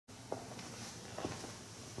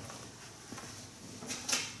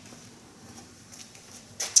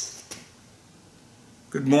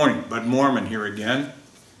Good morning, Bud Mohrman here again.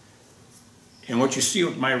 And what you see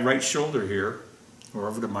with my right shoulder here, or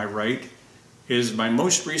over to my right, is my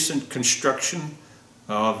most recent construction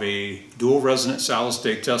of a dual resonant solid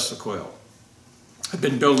state Tesla coil. I've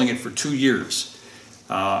been building it for 2 years.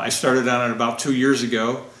 I started on it about 2 years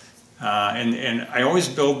ago, and I always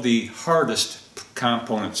build the hardest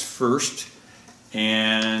components first,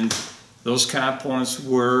 and those components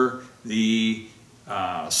were the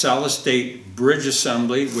solid state bridge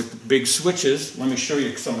assembly with the big switches. Let me show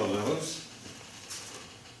you some of those.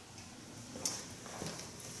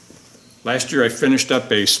 Last year I finished up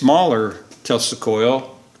a smaller Tesla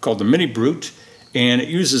coil called the Minibrute, and it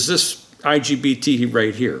uses this IGBT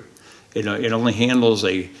right here. It only handles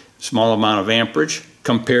a small amount of amperage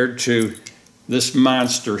compared to this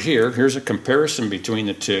monster here. Here's a comparison between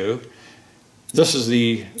the two. This is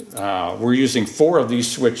the, we're using 4 of these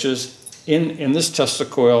switches in this Tesla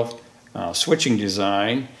coil switching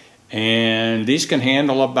design, and these can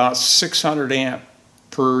handle about 600 amp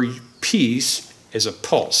per piece as a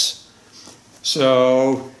pulse.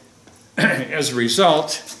 So as a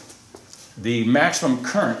result, the maximum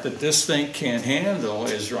current that this thing can handle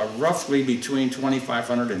is roughly between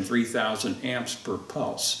 2,500 and 3,000 amps per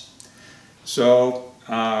pulse. So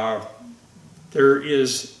there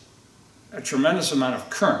is a tremendous amount of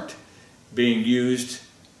current being used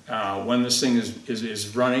when this thing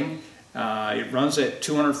is running. It runs at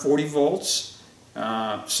 240 volts,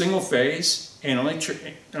 single phase, and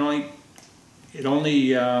it only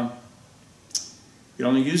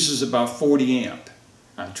uses about 40 amp,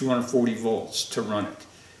 240 volts to run it.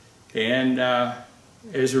 And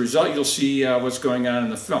as a result, you'll see what's going on in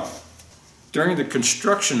the film. During the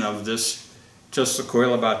construction of this Tesla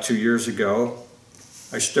coil about 2 years ago,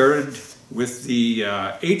 I started with the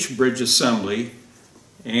H-bridge assembly,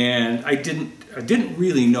 and I didn't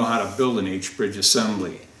really know how to build an H-bridge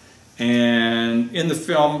assembly. And in the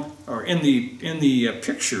film, or in the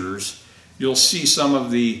pictures, you'll see some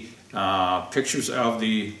of the pictures of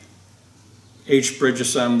the H-bridge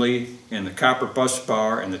assembly and the copper bus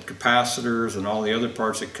bar and the capacitors and all the other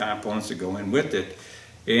parts and components that go in with it.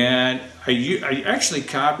 And I actually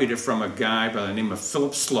copied it from a guy by the name of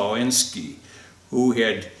Philip Slawinski, who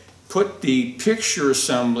had put the picture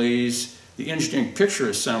assemblies, the engineering picture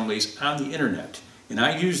assemblies, on the internet. And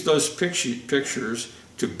I used those pictures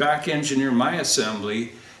to back engineer my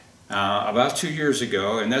assembly about 2 years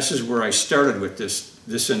ago, and this is where I started with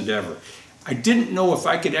this endeavor. I didn't know if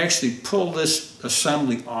I could actually pull this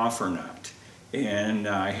assembly off or not. And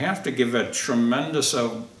I have to give a tremendous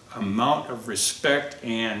amount of respect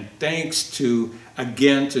and thanks to,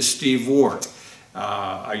 again, to Steve Ward,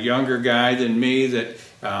 a younger guy than me that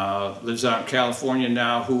lives out in California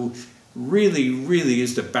now, who really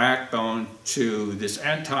is the backbone to this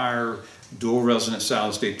entire dual resonant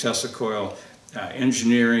solid state Tesla coil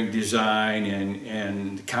engineering, design,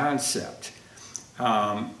 and concept.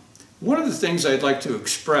 One of the things I'd like to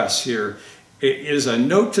express here is a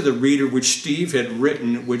note to the reader which Steve had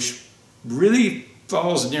written, which really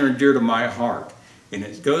falls near and dear to my heart. And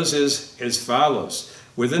it goes as follows.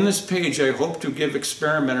 Within this page, I hope to give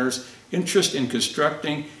experimenters interest in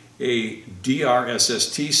constructing a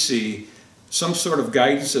DRSSTC some sort of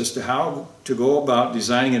guidance as to how to go about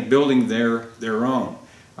designing and building their own.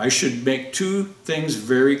 I should make 2 things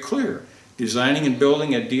very clear. Designing and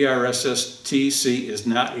building a DRSSTC is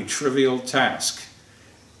not a trivial task.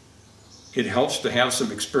 It helps to have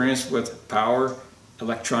some experience with power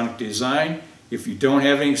electronic design. If you don't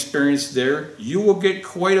have any experience there, you will get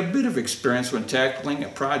quite a bit of experience when tackling a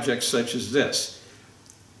project such as this.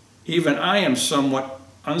 Even I am somewhat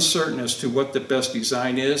uncertain as to what the best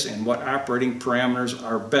design is and what operating parameters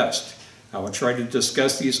are best. I will try to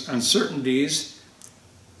discuss these uncertainties,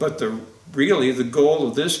 but really the goal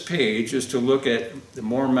of this page is to look at the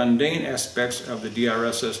more mundane aspects of the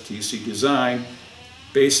DRSSTC design,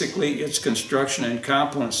 basically its construction and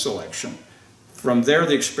component selection. From there,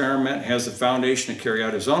 the experiment has the foundation to carry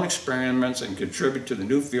out his own experiments and contribute to the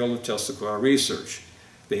new field of Tesla coil research.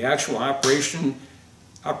 The actual operational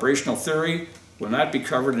theory will not be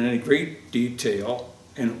covered in any great detail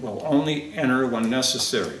and will only enter when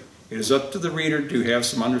necessary. It is up to the reader to have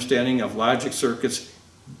some understanding of logic circuits,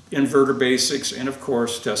 inverter basics, and of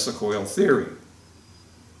course Tesla coil theory.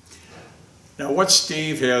 Now what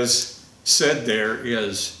Steve has said there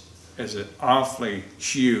is an awfully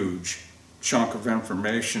huge chunk of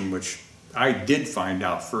information, which I did find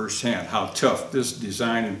out firsthand how tough this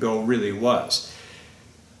design and build really was.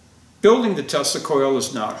 Building the Tesla coil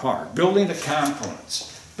is not hard. Building the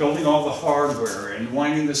components, building all the hardware and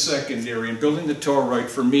winding the secondary and building the toroid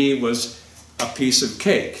for me was a piece of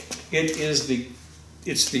cake. It is the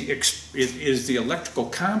is the electrical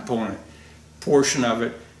component portion of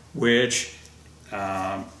it which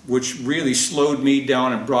really slowed me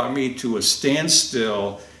down and brought me to a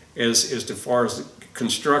standstill as far as the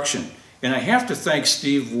construction. And I have to thank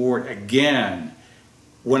Steve Ward again.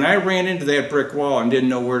 When I ran into that brick wall and didn't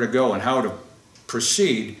know where to go and how to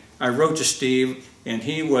proceed, I wrote to Steve, and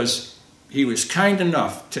he was kind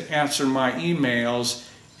enough to answer my emails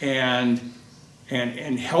and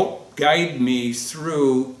help guide me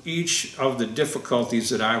through each of the difficulties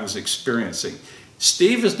that I was experiencing.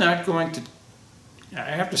 Steve is not going to,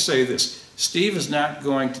 I have to say this, Steve is not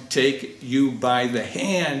going to take you by the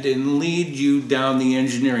hand and lead you down the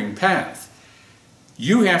engineering path.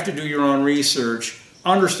 You have to do your own research,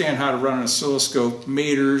 understand how to run an oscilloscope,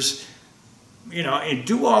 meters, you know, and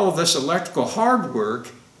do all of this electrical hard work,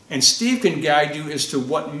 and Steve can guide you as to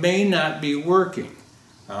what may not be working.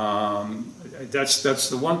 That's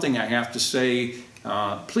the one thing I have to say.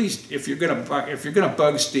 Please, if you're gonna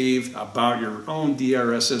bug Steve about your own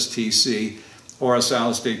DRSSTC or a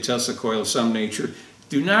solid-state Tesla coil of some nature,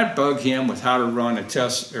 do not bug him with how to run a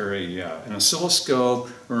test or an oscilloscope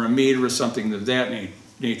or a meter or something of that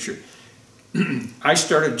nature. I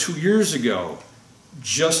started 2 years ago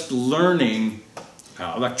just learning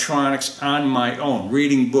electronics on my own,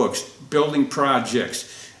 reading books, building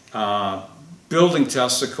projects, building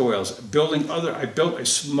Tesla coils, I built a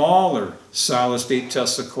smaller solid-state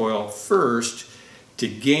Tesla coil first to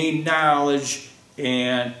gain knowledge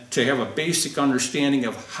and to have a basic understanding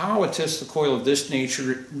of how a Tesla coil of this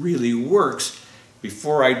nature really works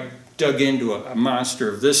before I dug into a monster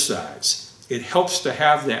of this size. It helps to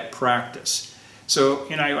have that practice. So,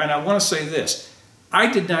 and I want to say this,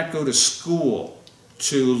 I did not go to school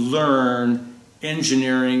to learn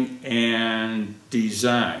engineering and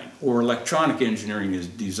design, or electronic engineering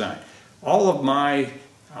and design. All of my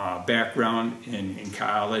background in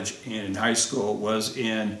college and in high school was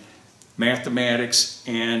in mathematics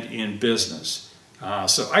and in business.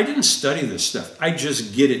 So I didn't study this stuff. I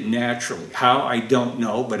just get it naturally. How, I don't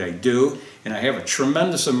know, but I do. And I have a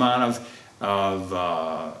tremendous amount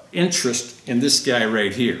of interest in this guy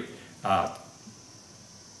right here,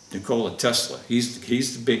 Nikola Tesla. He's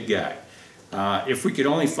the big guy. If we could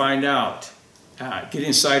only find out, get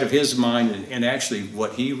inside of his mind and actually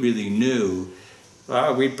what he really knew,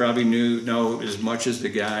 we'd probably know as much as the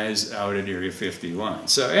guys out at Area 51.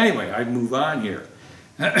 So anyway, I move on here.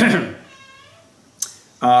 There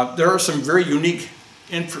are some very unique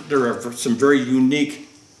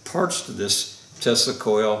parts to this Tesla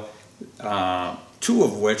coil. Two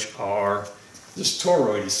of which are this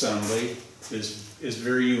toroid assembly is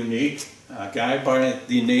very unique. A guy by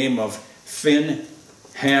the name of Finn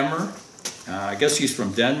Hammer, I guess he's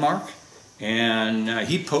from Denmark, and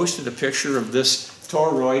he posted a picture of this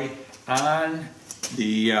toroid on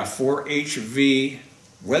the 4HV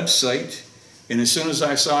website, and as soon as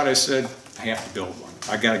I saw it, I said, I have to build one.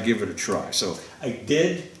 I got to give it a try. So I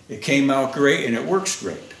did. It came out great, and it works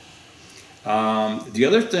great. The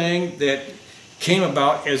other thing that came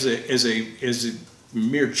about as a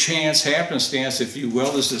mere chance, happenstance, if you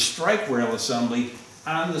will, is the strike rail assembly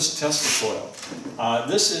on this Tesla coil.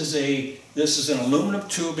 This is an aluminum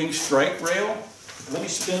tubing strike rail. Let me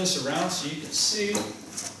spin this around so you can see the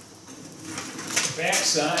back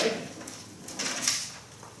side.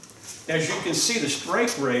 As you can see, the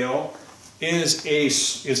strike rail is a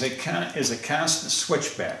constant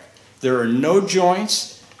switchback. There are no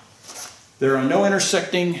joints. There are no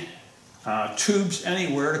intersecting tubes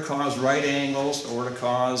anywhere to cause right angles or to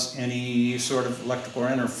cause any sort of electrical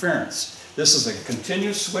interference. This is a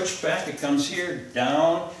continuous switchback. It comes here,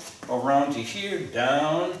 down, around to here,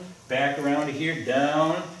 down, back around to here,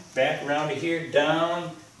 down, back around to here,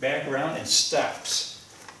 down, back around, and stops.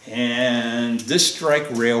 And this strike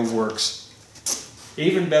rail works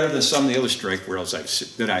even better than some of the other strike rails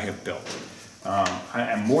that I have built.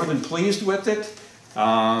 I'm more than pleased with it.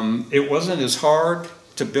 It wasn't as hard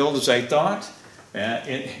to build as I thought,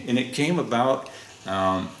 and it came about,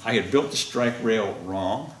 I had built the strike rail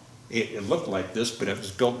wrong. It looked like this, but it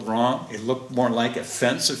was built wrong. It looked more like a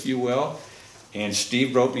fence, if you will. And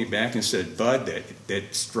Steve wrote me back and said, Bud,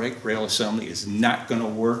 that strike rail assembly is not going to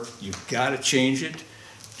work. You've got to change it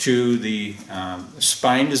to the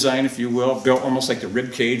spine design, if you will, built almost like the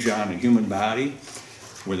rib cage on a human body,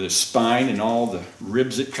 with the spine and all the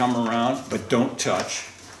ribs that come around, but don't touch.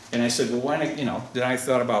 And I said, well, why not, you know, then I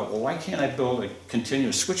thought about, well, why can't I build a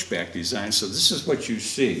continuous switchback design? So this is what you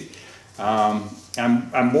see.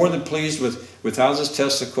 I'm more than pleased with how this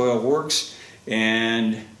Tesla coil works,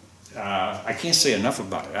 and I can't say enough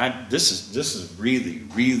about it. This is really,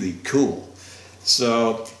 really cool.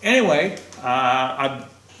 So anyway,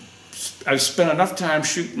 I've spent enough time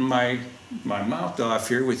shooting my mouth off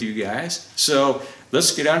here with you guys. So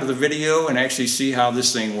let's get on to the video and actually see how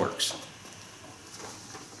this thing works.